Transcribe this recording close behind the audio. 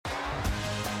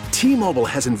T-Mobile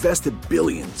has invested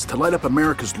billions to light up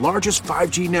America's largest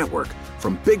 5G network,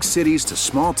 from big cities to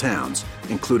small towns,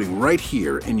 including right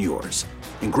here in yours.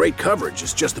 And great coverage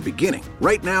is just the beginning.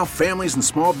 Right now, families and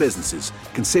small businesses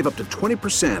can save up to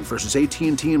 20% versus AT&T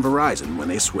and Verizon when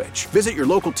they switch. Visit your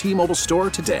local T-Mobile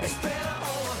store today.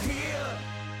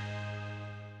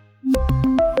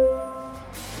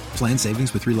 Plan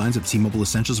savings with 3 lines of T-Mobile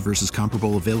Essentials versus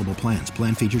comparable available plans.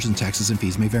 Plan features and taxes and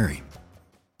fees may vary.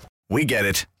 We get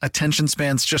it. Attention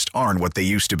spans just aren't what they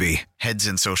used to be. Heads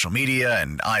in social media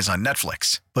and eyes on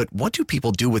Netflix. But what do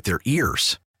people do with their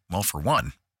ears? Well, for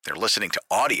one, they're listening to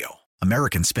audio.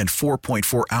 Americans spend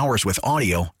 4.4 hours with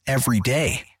audio every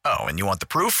day. Oh, and you want the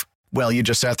proof? Well, you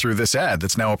just sat through this ad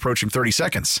that's now approaching 30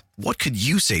 seconds. What could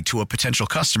you say to a potential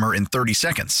customer in 30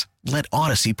 seconds? Let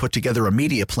Odyssey put together a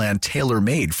media plan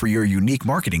tailor-made for your unique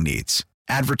marketing needs.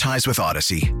 Advertise with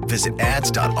Odyssey. Visit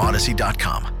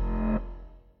ads.odyssey.com.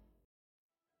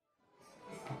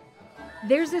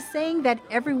 There's a saying that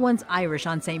everyone's Irish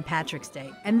on St. Patrick's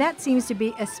Day, and that seems to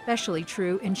be especially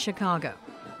true in Chicago.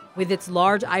 With its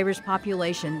large Irish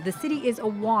population, the city is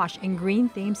awash in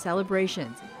green-themed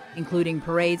celebrations, including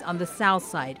parades on the south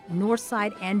side, north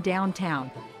side, and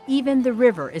downtown. Even the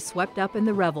river is swept up in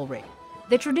the revelry.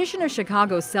 The tradition of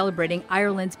Chicago celebrating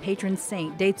Ireland's patron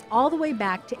saint dates all the way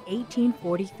back to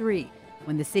 1843,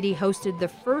 when the city hosted the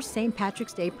first St.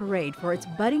 Patrick's Day parade for its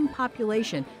budding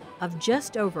population of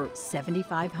just over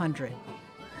 7,500.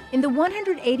 In the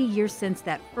 180 years since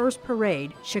that first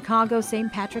parade, Chicago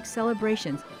St. Patrick's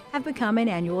celebrations have become an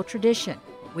annual tradition,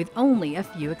 with only a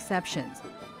few exceptions.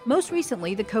 Most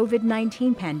recently, the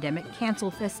COVID-19 pandemic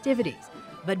canceled festivities,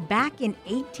 but back in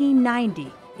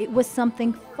 1890, it was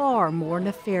something far more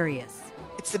nefarious.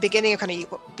 It's the beginning of kind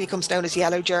of what becomes known as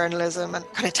yellow journalism and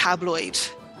kind of tabloid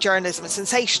journalism and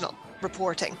sensational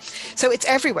reporting. So it's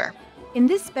everywhere. In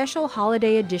this special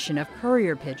holiday edition of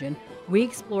Courier Pigeon, we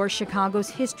explore Chicago's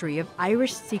history of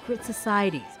Irish secret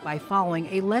societies by following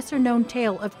a lesser-known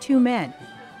tale of 2 men,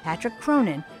 Patrick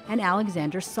Cronin and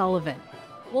Alexander Sullivan.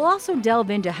 We'll also delve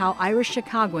into how Irish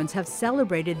Chicagoans have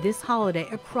celebrated this holiday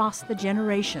across the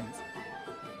generations.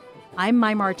 I'm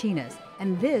Mai Martinez,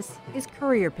 and this is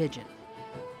Courier Pigeon.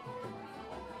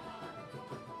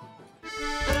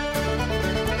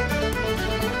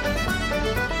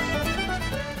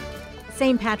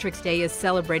 St. Patrick's Day is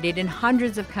celebrated in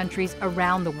hundreds of countries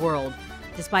around the world.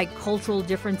 Despite cultural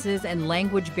differences and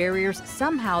language barriers,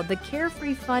 somehow the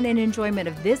carefree fun and enjoyment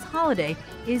of this holiday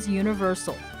is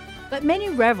universal. But many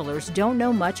revelers don't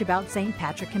know much about St.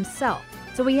 Patrick himself.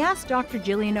 So we asked Dr.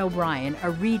 Gillian O'Brien,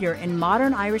 a reader in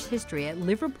modern Irish history at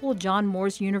Liverpool John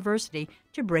Moores University,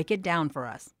 to break it down for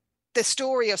us. The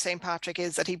story of St. Patrick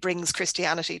is that he brings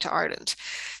Christianity to Ireland.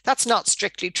 That's not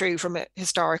strictly true from a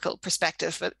historical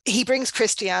perspective, but he brings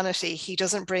Christianity. He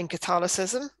doesn't bring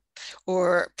Catholicism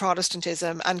or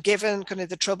Protestantism. And given kind of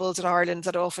the troubles in Ireland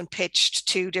that often pitched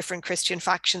 2 different Christian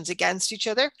factions against each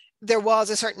other, there was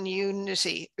a certain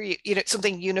unity,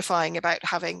 something unifying about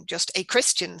having just a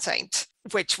Christian saint,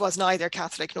 which was neither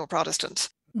Catholic nor Protestant.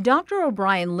 Dr.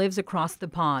 O'Brien lives across the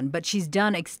pond, but she's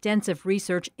done extensive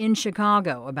research in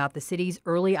Chicago about the city's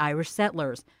early Irish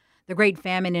settlers. The Great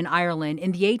Famine in Ireland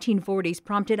in the 1840s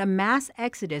prompted a mass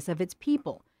exodus of its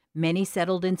people. Many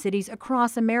settled in cities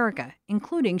across America,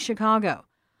 including Chicago.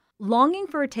 Longing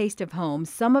for a taste of home,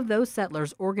 some of those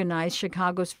settlers organized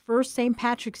Chicago's first St.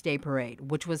 Patrick's Day parade,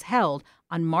 which was held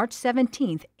on March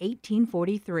 17,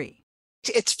 1843.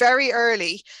 It's very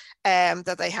early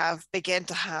that they begin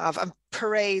to have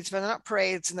parades, but not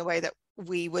parades in the way that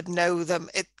we would know them.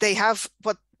 They have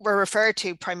what were referred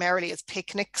to primarily as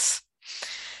picnics,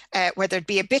 where there'd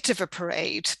be a bit of a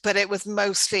parade, but it was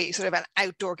mostly sort of an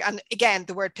outdoor. And again,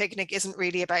 the word picnic isn't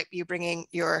really about you bringing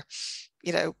your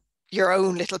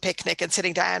own little picnic and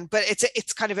sitting down, but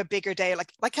it's kind of a bigger day,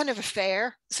 like kind of a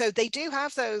fair. So they do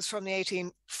have those from the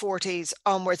 1840s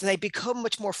onwards, and they become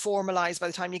much more formalized by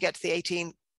the time you get to the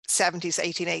 1870s,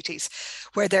 1880s,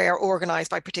 where they are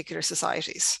organized by particular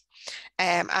societies.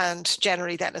 And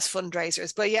generally then as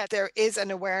fundraisers. But yeah, there is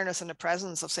an awareness and a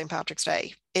presence of St. Patrick's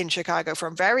Day in Chicago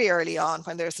from very early on,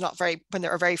 when there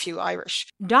are very few Irish.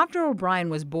 Dr. O'Brien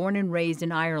was born and raised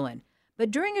in Ireland. But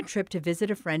during a trip to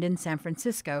visit a friend in San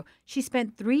Francisco, she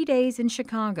spent 3 days in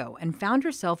Chicago and found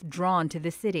herself drawn to the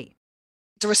city.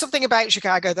 There was something about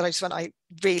Chicago that I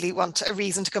really want a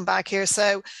reason to come back here.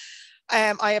 So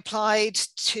I applied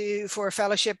for a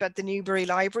fellowship at the Newberry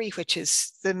Library, which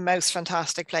is the most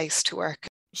fantastic place to work.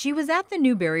 She was at the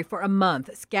Newberry for a month,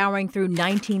 scouring through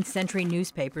 19th century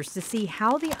newspapers to see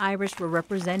how the Irish were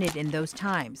represented in those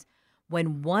times,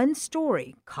 when one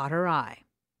story caught her eye.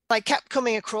 I kept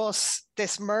coming across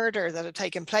this murder that had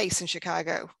taken place in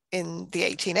Chicago in the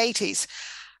 1880s.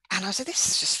 And I was like, this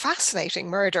is just fascinating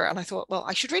murder. And I thought, well,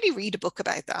 I should really read a book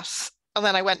about that. And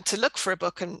then I went to look for a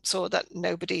book and saw that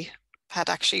nobody had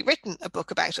actually written a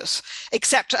book about it,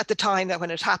 except at the time that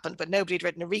when it happened, but nobody had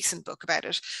written a recent book about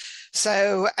it.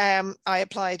 So I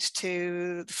applied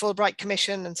to the Fulbright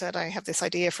Commission and said, I have this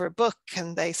idea for a book.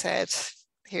 And they said,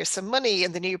 here's some money.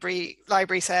 And the Newbury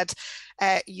Library said,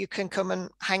 you can come and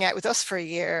hang out with us for a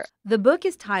year. The book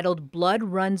is titled Blood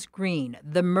Runs Green,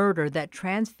 The Murder That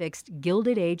Transfixed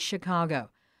Gilded Age Chicago.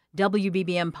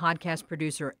 WBBM podcast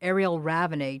producer Ariel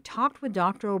Ravenay talked with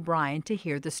Dr. O'Brien to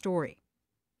hear the story.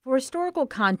 For historical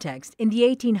context, in the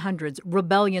 1800s,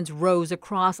 rebellions rose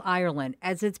across Ireland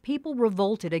as its people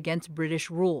revolted against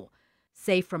British rule.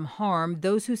 Safe from harm,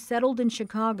 those who settled in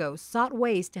Chicago sought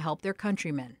ways to help their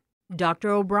countrymen.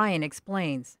 Dr. O'Brien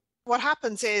explains. What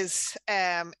happens is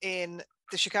in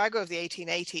the Chicago of the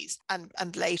 1880s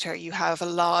and later, you have a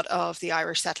lot of the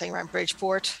Irish settling around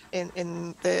Bridgeport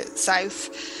in the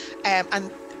south.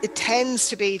 And it tends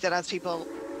to be that as people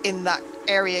in that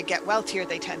area get wealthier,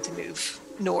 they tend to move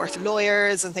north.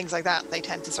 Lawyers and things like that, they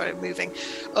tend to start moving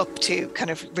up to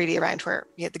kind of really around where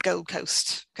the Gold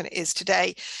Coast kind of is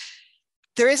today.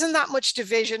 There isn't that much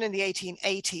division in the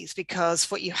 1880s because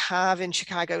what you have in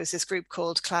Chicago is this group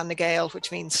called Clan na Gael,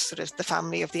 which means sort of the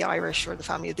family of the Irish or the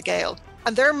family of the Gael.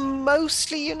 And they're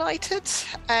mostly united,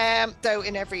 though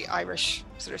in every Irish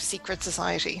sort of secret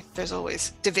society, there's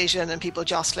always division and people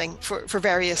jostling for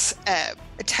various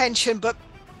attention. But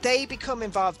they become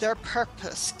involved. Their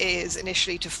purpose is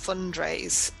initially to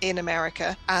fundraise in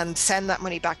America and send that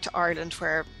money back to Ireland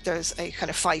where there's a kind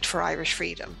of fight for Irish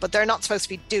freedom. But they're not supposed to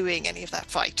be doing any of that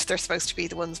fight. They're supposed to be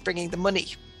the ones bringing the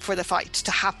money for the fight to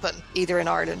happen, either in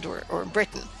Ireland or in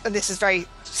Britain. And this is very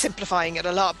simplifying it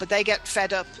a lot, but they get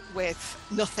fed up with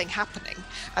nothing happening.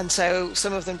 And so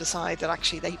some of them decide that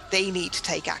actually they need to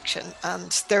take action.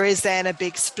 And there is then a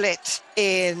big split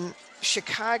in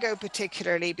Chicago,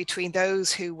 particularly between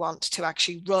those who want to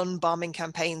actually run bombing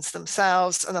campaigns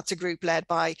themselves. And that's a group led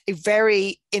by a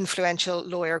very influential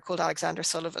lawyer called Alexander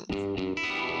Sullivan,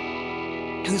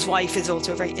 whose wife is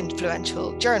also a very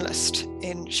influential journalist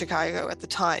in Chicago at the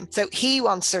time. So he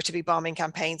wants there to be bombing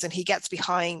campaigns, and he gets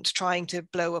behind trying to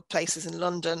blow up places in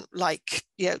London, like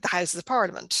the Houses of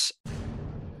Parliament,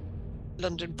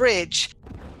 London Bridge.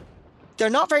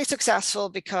 They're not very successful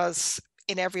because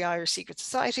in every Irish secret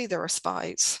society, there are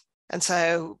spies. And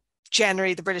so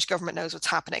generally the British government knows what's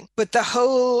happening. But the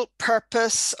whole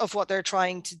purpose of what they're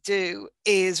trying to do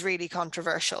is really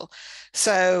controversial.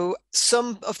 So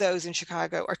some of those in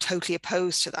Chicago are totally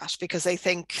opposed to that because they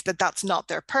think that that's not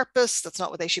their purpose, that's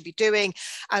not what they should be doing,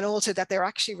 and also that they're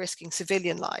actually risking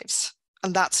civilian lives.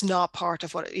 And that's not part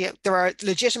of what, there are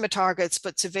legitimate targets,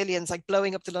 but civilians, like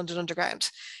blowing up the London Underground,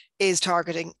 is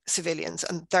targeting civilians,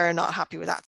 and they're not happy with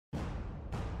that.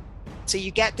 So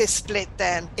you get this split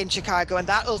then in Chicago, and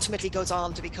that ultimately goes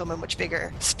on to become a much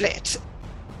bigger split.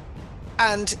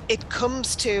 And it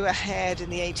comes to a head in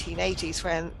the 1880s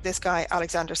when this guy,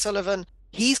 Alexander Sullivan,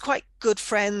 he's quite good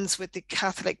friends with the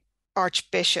Catholic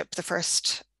Archbishop, the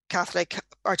first Catholic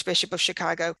Archbishop of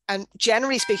Chicago. And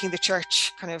generally speaking, the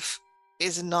church kind of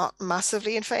is not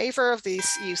massively in favor of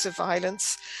this use of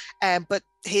violence. But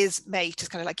his mate is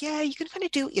kind of like, yeah, you can kind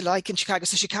of do what you like in Chicago.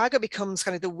 So Chicago becomes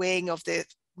kind of the wing of the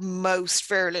most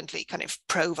virulently kind of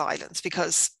pro-violence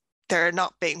because they're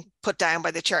not being put down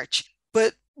by the church.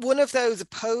 But one of those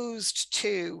opposed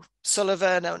to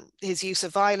Sullivan and his use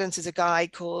of violence is a guy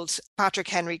called Patrick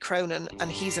Henry Cronin,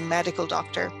 and he's a medical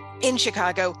doctor in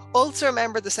Chicago, also a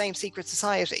member of the same secret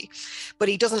society, but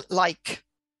he doesn't like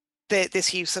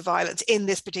this use of violence in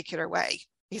this particular way.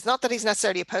 He's not that he's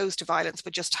necessarily opposed to violence,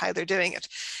 but just how they're doing it.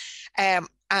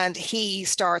 And he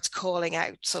starts calling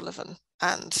out Sullivan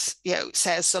and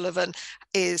says Sullivan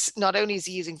is not only is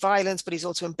he using violence, but he's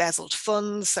also embezzled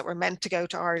funds that were meant to go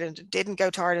to Ireland and didn't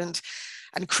go to Ireland,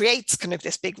 and creates kind of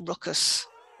this big ruckus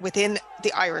within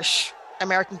the Irish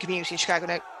American community in Chicago.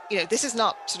 Now, this is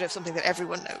not sort of something that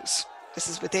everyone knows. This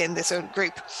is within this own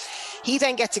group. He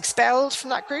then gets expelled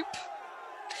from that group,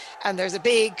 and there's a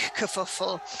big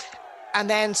kerfuffle. And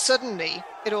then suddenly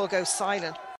it all goes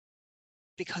silent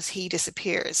because he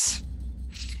disappears.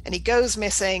 And he goes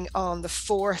missing on the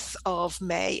 4th of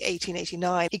May,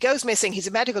 1889. He goes missing. He's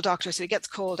a medical doctor, so he gets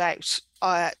called out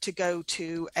to go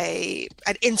to an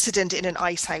incident in an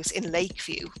ice house in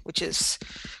Lakeview, which is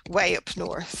way up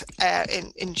north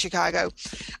in Chicago.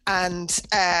 And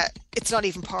it's not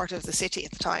even part of the city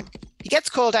at the time. He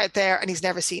gets called out there and he's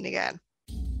never seen again.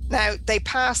 Now, they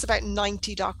pass about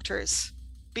 90 doctors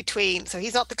between, so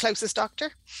he's not the closest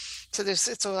doctor, So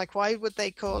it's all like, why would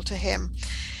they call to him?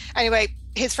 Anyway,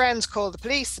 his friends call the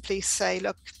police. The police say,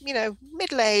 look,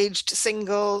 middle-aged,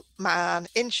 single man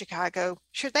in Chicago,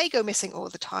 sure, they go missing all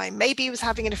the time. Maybe he was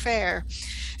having an affair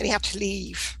and he had to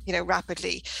leave,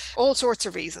 rapidly. All sorts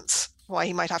of reasons why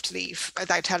he might have to leave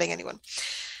without telling anyone.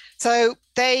 So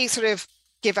they sort of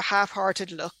give a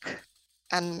half-hearted look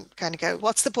and kind of go,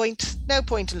 what's the point? No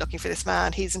point in looking for this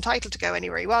man. He's entitled to go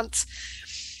anywhere he wants.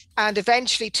 And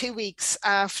eventually, 2 weeks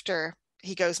after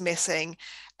he goes missing,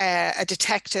 a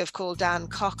detective called Dan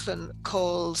Coughlin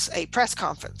calls a press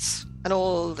conference, and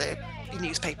all the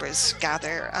newspapers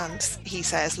gather, and he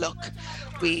says, look,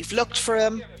 we've looked for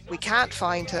him, we can't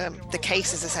find him, the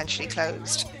case is essentially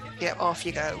closed. Off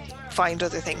you go, find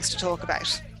other things to talk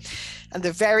about. And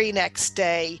the very next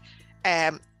day,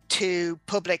 two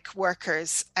public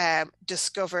workers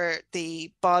discover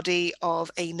the body of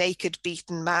a naked,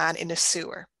 beaten man in a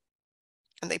sewer.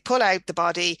 And they pull out the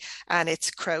body, and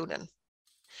it's Cronin.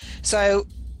 So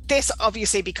this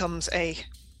obviously becomes the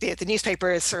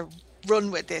newspapers sort of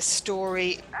run with this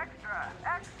story.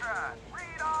 Extra,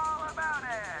 read all about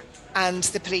it. And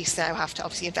the police now have to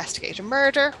obviously investigate a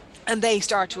murder, and they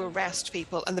start to arrest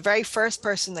people. And the very first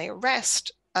person they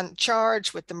arrest and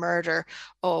charge with the murder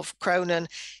of Cronin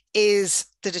is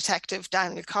the detective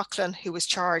Daniel Coughlin, who was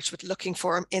charged with looking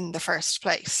for him in the first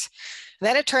place. And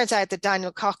then it turns out that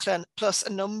Daniel Coughlin, plus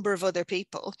a number of other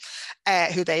people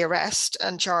who they arrest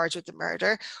and charge with the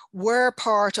murder, were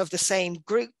part of the same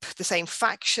group, the same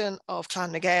faction of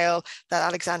Clan na Gael that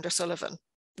Alexander Sullivan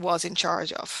was in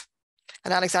charge of.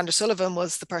 And Alexander Sullivan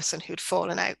was the person who'd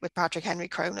fallen out with Patrick Henry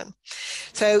Cronin.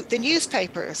 So the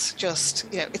newspapers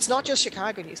just, it's not just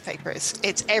Chicago newspapers,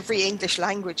 it's every English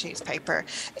language newspaper.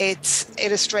 It's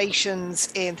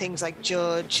illustrations in things like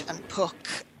Judge and Puck,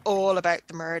 all about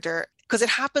the murder. Because it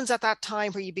happens at that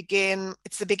time where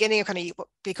it's the beginning of kind of what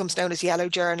becomes known as yellow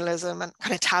journalism and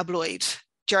kind of tabloid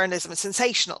journalism and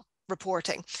sensational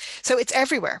reporting. So it's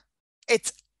everywhere.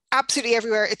 It's absolutely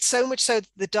everywhere. It's so much so that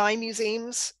the dye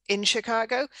museums in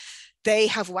Chicago, they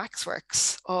have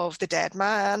waxworks of the dead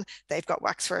man. They've got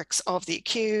waxworks of the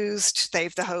accused.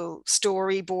 They've the whole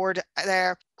storyboard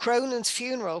there. Cronin's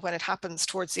funeral, when it happens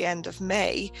towards the end of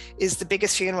May, is the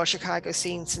biggest funeral Chicago's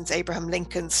seen since Abraham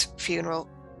Lincoln's funeral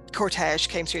cortege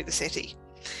came through the city.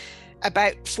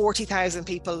 About 40,000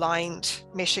 people lined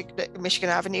Michigan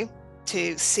Avenue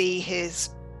to see his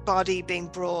body being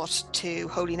brought to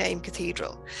Holy Name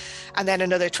Cathedral. And then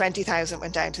another 20,000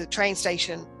 went down to the train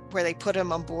station, where they put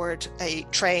him on board a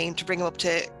train to bring him up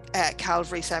to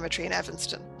Calvary Cemetery in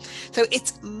Evanston. So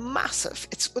it's massive.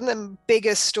 It's one of the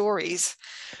biggest stories.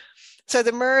 So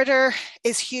the murder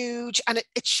is huge, and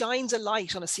it shines a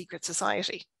light on a secret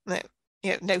society.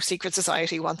 No secret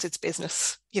society wants its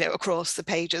business, across the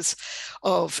pages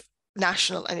of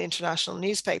national and international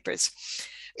newspapers.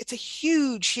 It's a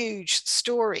huge, huge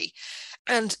story.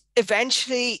 And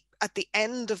eventually, at the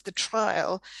end of the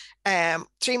trial,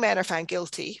 3 men are found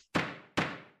guilty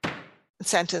and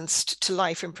sentenced to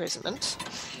life imprisonment.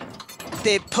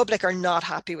 The public are not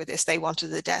happy with this. They wanted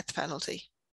the death penalty.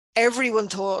 Everyone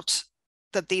thought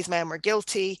that these men were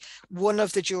guilty. One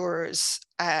of the jurors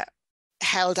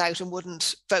held out and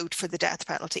wouldn't vote for the death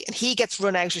penalty, and he gets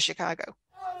run out of Chicago.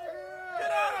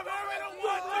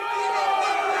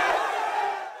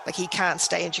 Like, he can't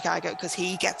stay in Chicago because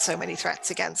he gets so many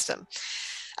threats against him.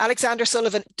 Alexander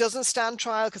Sullivan doesn't stand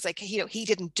trial because, he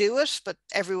didn't do it, but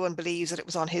everyone believes that it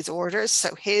was on his orders.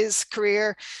 So his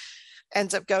career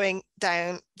ends up going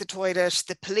down the toilet.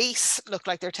 The police look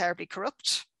like they're terribly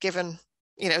corrupt, given,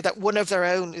 that one of their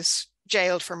own is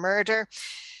jailed for murder.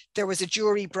 There was a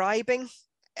jury bribing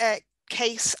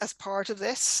case as part of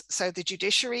this. So the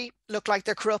judiciary look like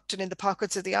they're corrupt and in the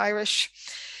pockets of the Irish.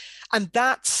 And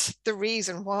that's the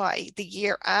reason why the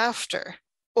year after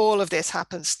all of this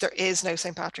happens, there is no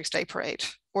St. Patrick's Day parade,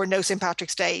 or no St.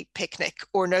 Patrick's Day picnic,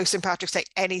 or no St. Patrick's Day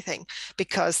anything,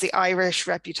 because the Irish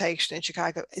reputation in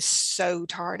Chicago is so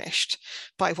tarnished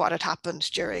by what had happened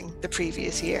during the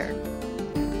previous year.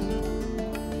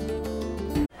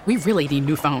 We really need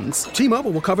new phones. T-Mobile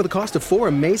will cover the cost of 4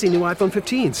 amazing new iPhone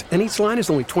 15s, and each line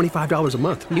is only $25 a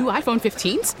month. New iPhone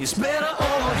 15s? It's better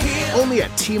over here. Only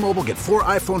at T-Mobile, get 4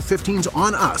 iPhone 15s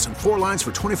on us and 4 lines for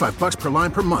 $25 per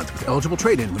line per month with eligible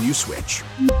trade-in when you switch.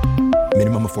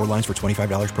 Minimum of 4 lines for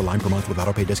 $25 per line per month with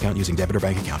autopay discount using debit or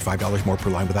bank account. $5 more per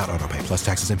line without autopay, plus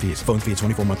taxes and fees. Phone fee at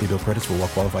 24 monthly bill credits for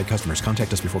well-qualified customers.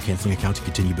 Contact us before canceling account to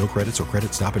continue bill credits or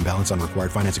credit stop and balance on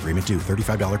required finance agreement due.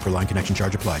 $35 per line connection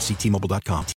charge applies. See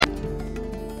T-Mobile.com.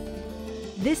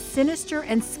 This sinister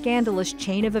and scandalous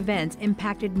chain of events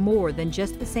impacted more than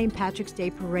just the St. Patrick's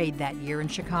Day parade that year in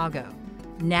Chicago.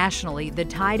 Nationally, the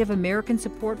tide of American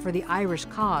support for the Irish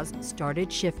cause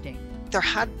started shifting. There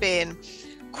had been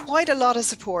quite a lot of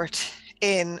support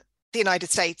in the United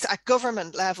States at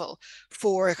government level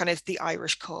for kind of the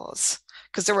Irish cause,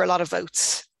 because there were a lot of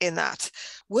votes in that.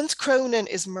 Once Cronin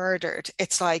is murdered,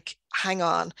 it's like, hang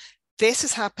on, this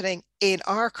is happening in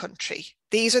our country.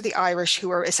 These are the Irish who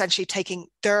are essentially taking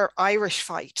their Irish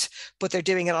fight, but they're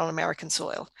doing it on American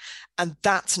soil. And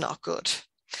that's not good.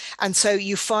 And so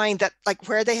you find that, like,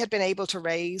 where they had been able to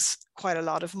raise quite a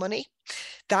lot of money,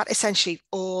 that essentially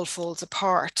all falls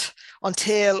apart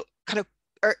until kind of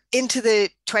into the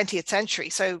 20th century.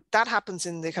 So that happens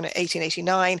in the kind of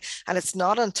 1889, and it's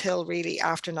not until really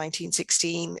after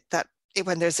 1916 that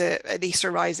when there's an Easter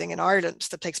Rising in Ireland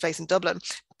that takes place in Dublin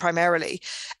primarily,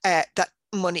 that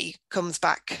money comes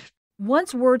back.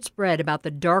 Once word spread about the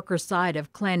darker side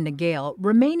of Clan na Gael,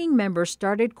 remaining members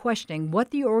started questioning what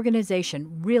the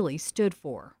organization really stood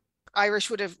for. Irish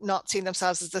would have not seen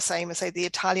themselves as the same as, say, the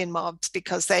Italian mobs,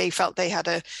 because they felt they had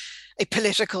a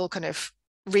political kind of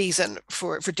reason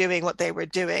for doing what they were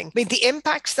doing. I mean, the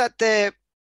impact that the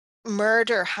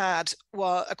murder had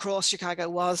across Chicago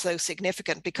was, though,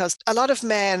 significant, because a lot of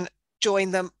men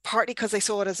joined them partly because they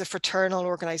saw it as a fraternal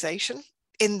organization.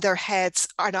 In their heads,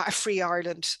 a free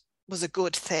Ireland was a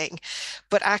good thing,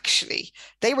 but actually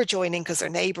they were joining because their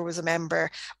neighbor was a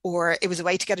member, or it was a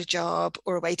way to get a job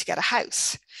or a way to get a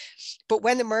house. But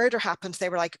when the murder happened, they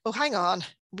were like, oh, hang on,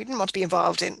 we didn't want to be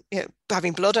involved in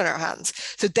having blood on our hands.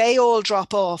 So they all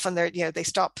drop off, and they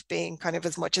stop being kind of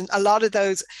as much. And a lot of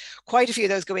those, quite a few of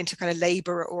those, go into kind of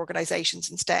labor organizations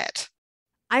instead.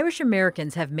 Irish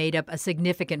Americans have made up a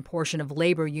significant portion of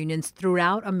labor unions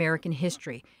throughout American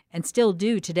history, and still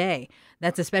do today.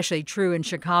 That's especially true in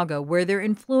Chicago, where their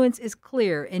influence is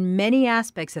clear in many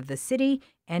aspects of the city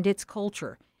and its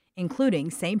culture, including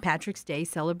St. Patrick's Day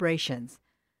celebrations.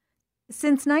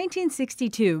 Since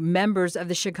 1962, members of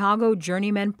the Chicago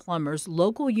Journeymen Plumbers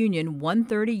Local Union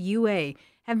 130 UA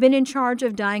have been in charge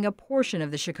of dyeing a portion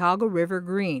of the Chicago River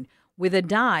green with a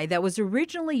dye that was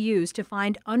originally used to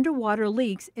find underwater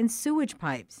leaks in sewage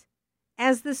pipes.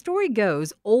 As the story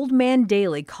goes, Old Man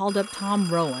Daly called up Tom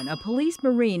Rowan, a police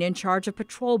marine in charge of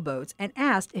patrol boats, and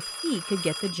asked if he could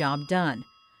get the job done.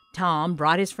 Tom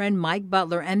brought his friend Mike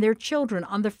Butler and their children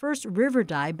on the first river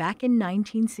dye back in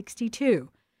 1962.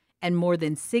 And more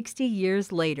than 60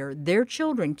 years later, their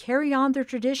children carry on their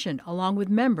tradition along with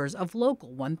members of Local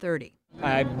 130.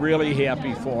 I'm really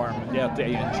happy for them that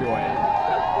they enjoy it.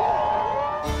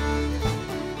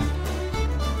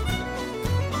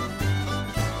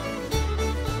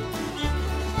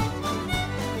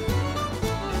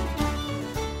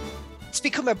 It's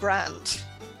become a brand,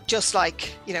 just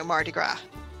like, Mardi Gras.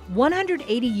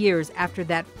 180 years after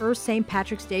that first St.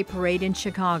 Patrick's Day parade in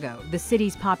Chicago, the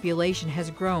city's population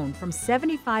has grown from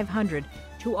 7,500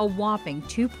 to a whopping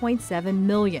 2.7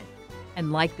 million.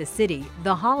 And like the city,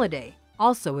 the holiday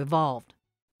also evolved.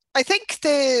 I think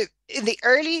in the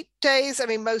early days,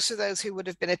 most of those who would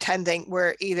have been attending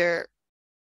were either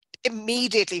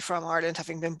immediately from Ireland,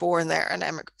 having been born there and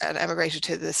emigrated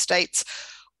to the States,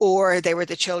 or they were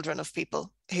the children of people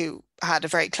who had a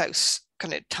very close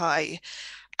kind of tie.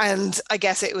 And I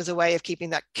guess it was a way of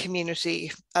keeping that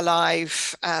community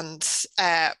alive, and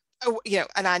an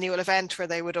annual event where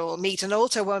they would all meet. And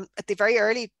also, at the very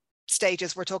early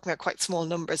stages, we're talking about quite small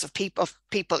numbers of people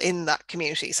in that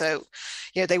community. So,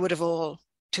 they would have all,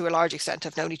 to a large extent,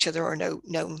 have known each other or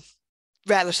known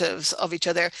relatives of each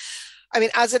other.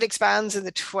 As it expands in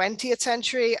the 20th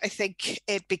century, I think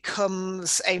it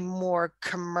becomes a more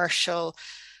commercial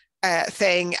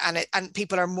thing, and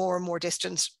people are more and more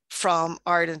distant from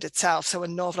Ireland itself. So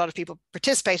an awful lot of people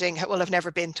participating will have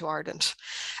never been to Ireland.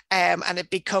 And it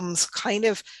becomes kind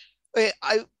of,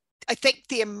 I think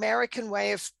the American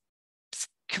way of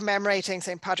commemorating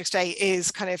St. Patrick's Day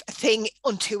is kind of a thing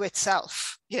unto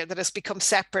itself, that has become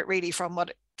separate really from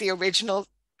what the original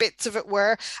bits of it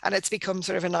were, and it's become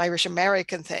sort of an Irish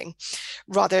American thing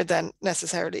rather than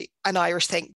necessarily an Irish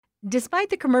thing.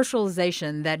 Despite the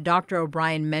commercialization that Dr.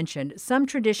 O'Brien mentioned, some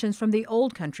traditions from the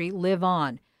old country live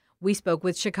on. We spoke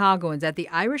with Chicagoans at the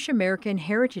Irish American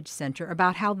Heritage Center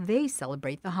about how they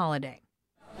celebrate the holiday.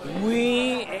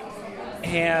 We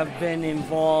have been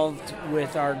involved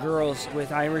with our girls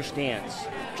with Irish dance.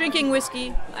 Drinking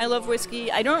whiskey. I love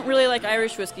whiskey. I don't really like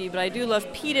Irish whiskey, but I do love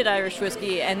peated Irish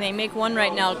whiskey, and they make one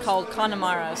right now called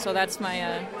Connemara, so that's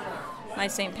my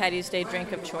St. Paddy's Day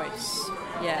drink of choice.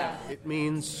 Yeah. It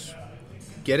means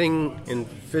getting in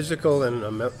physical and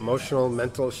emotional,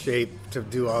 mental shape to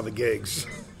do all the gigs,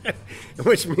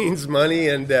 which means money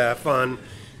and fun.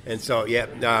 And so,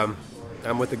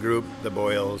 I'm with the group, the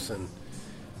Boyles, and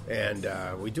And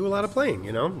we do a lot of playing,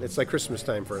 you know. It's like Christmas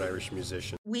time for an Irish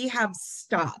musician. We have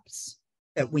stops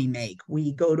that we make.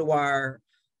 We go to our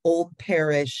old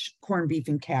parish corned beef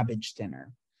and cabbage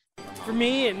dinner. For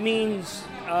me, it means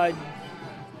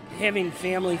having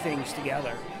family things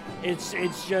together. It's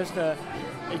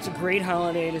a great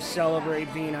holiday to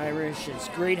celebrate being Irish. It's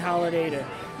a great holiday to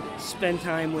spend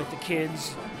time with the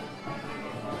kids.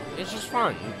 It's just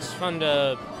fun. It's fun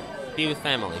to be with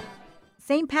family.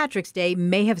 St. Patrick's Day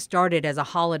may have started as a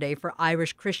holiday for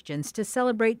Irish Christians to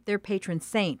celebrate their patron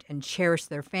saint and cherish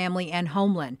their family and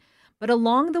homeland. But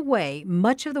along the way,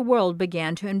 much of the world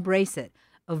began to embrace it,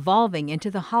 evolving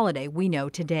into the holiday we know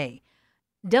today.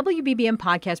 WBBM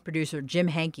podcast producer Jim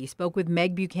Hankey spoke with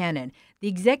Meg Buchanan, the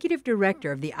executive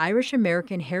director of the Irish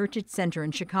American Heritage Center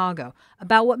in Chicago,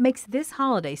 about what makes this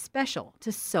holiday special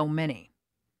to so many.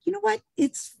 You know what?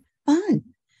 It's fun.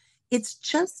 It's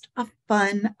just a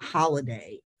fun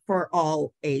holiday for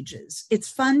all ages.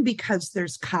 It's fun because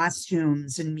there's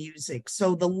costumes and music,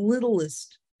 so the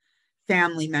littlest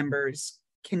family members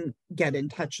can get in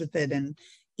touch with it. And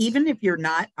even if you're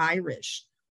not Irish,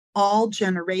 all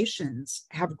generations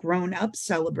have grown up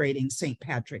celebrating St.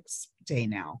 Patrick's Day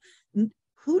now.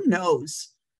 Who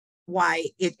knows why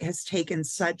it has taken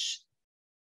such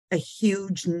a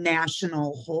huge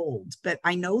national hold? But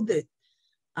I know that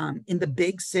in the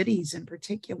big cities in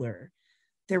particular,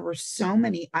 there were so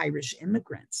many Irish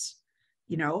immigrants,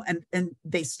 you know, and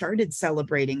they started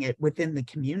celebrating it within the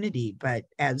community. But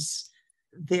as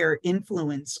their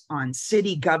influence on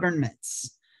city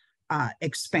governments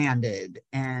expanded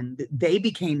and they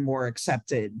became more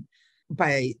accepted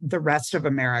by the rest of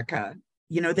America,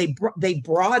 you know, they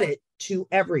brought it to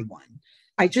everyone.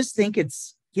 I just think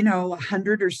it's, you know,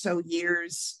 100 or so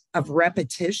years of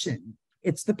repetition.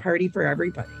 It's the party for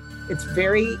everybody. It's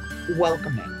very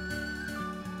welcoming.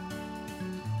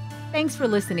 Thanks for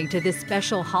listening to this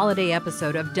special holiday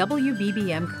episode of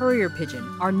WBBM Courier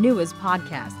Pigeon, our newest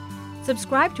podcast.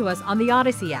 Subscribe to us on the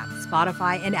Odyssey app,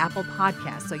 Spotify, and Apple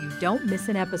Podcasts so you don't miss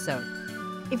an episode.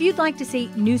 If you'd like to see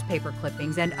newspaper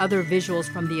clippings and other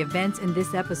visuals from the events in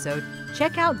this episode,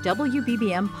 check out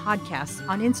WBBM Podcasts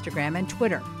on Instagram and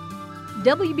Twitter.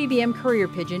 WBBM Courier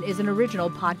Pigeon is an original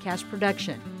podcast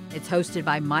production. It's hosted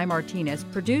by Mai Martinez,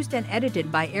 produced and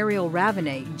edited by Ariel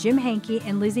Ravenay, Jim Hankey,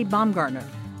 and Lizzie Baumgartner.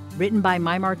 Written by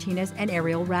Mai Martinez and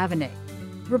Ariel Ravenay.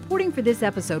 Reporting for this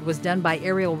episode was done by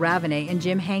Ariel Ravenay and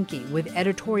Jim Hankey, with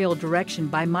editorial direction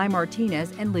by Mai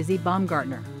Martinez and Lizzie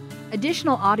Baumgartner.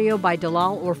 Additional audio by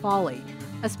Dalal Orfali.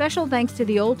 A special thanks to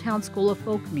the Old Town School of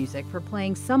Folk Music for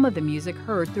playing some of the music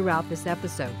heard throughout this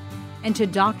episode, and to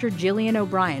Dr. Jillian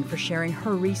O'Brien for sharing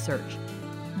her research.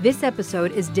 This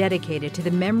episode is dedicated to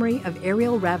the memory of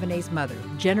Ariel Ravenay's mother,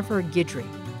 Jennifer Guidry.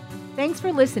 Thanks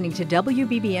for listening to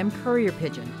WBBM Courier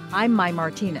Pigeon. I'm Mai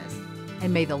Martinez,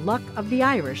 and may the luck of the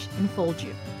Irish enfold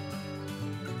you.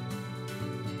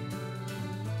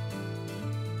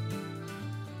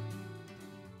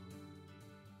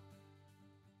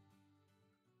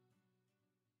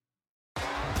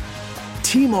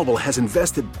 T-Mobile has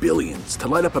invested billions to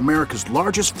light up America's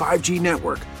largest 5G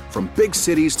network, from big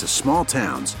cities to small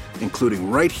towns, including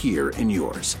right here in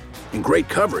yours. And great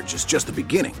coverage is just the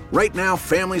beginning. Right now,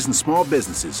 families and small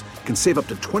businesses can save up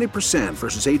to 20%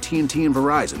 versus AT&T and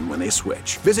Verizon when they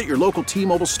switch. Visit your local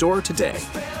T-Mobile store today.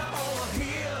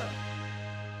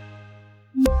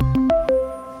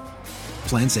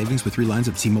 Plan savings with 3 lines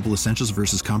of T-Mobile Essentials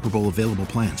versus comparable available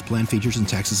plans. Plan features and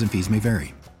taxes and fees may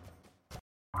vary.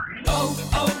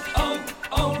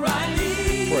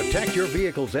 Protect your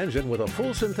vehicle's engine with a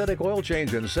full synthetic oil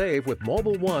change and save with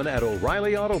Mobil 1 at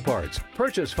O'Reilly Auto Parts.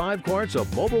 Purchase 5 quarts of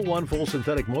Mobil 1 full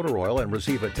synthetic motor oil and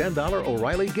receive a $10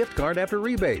 O'Reilly gift card after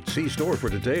rebate. See store for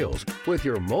details. With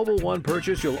your Mobil 1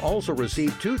 purchase, you'll also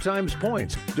receive 2 times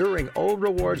points during O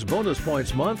Rewards Bonus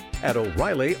Points Month at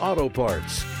O'Reilly Auto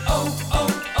Parts.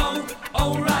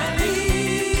 O'Reilly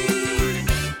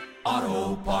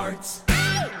Auto Parts.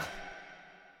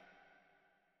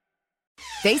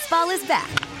 Baseball is back,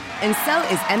 and so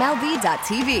is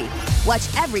MLB.tv.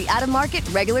 Watch every out-of-market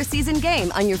regular season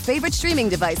game on your favorite streaming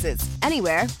devices,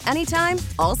 anywhere, anytime,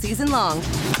 all season long.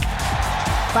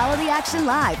 Follow the action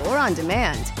live or on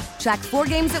demand. Track 4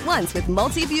 games at once with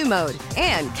multi-view mode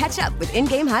and catch up with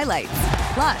in-game highlights.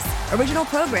 Plus, original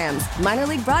programs, minor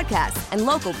league broadcasts, and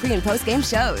local pre- and post-game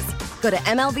shows. Go to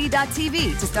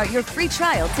MLB.tv to start your free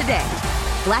trial today.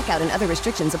 Blackout and other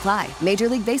restrictions apply. Major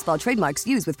League Baseball trademarks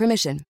used with permission.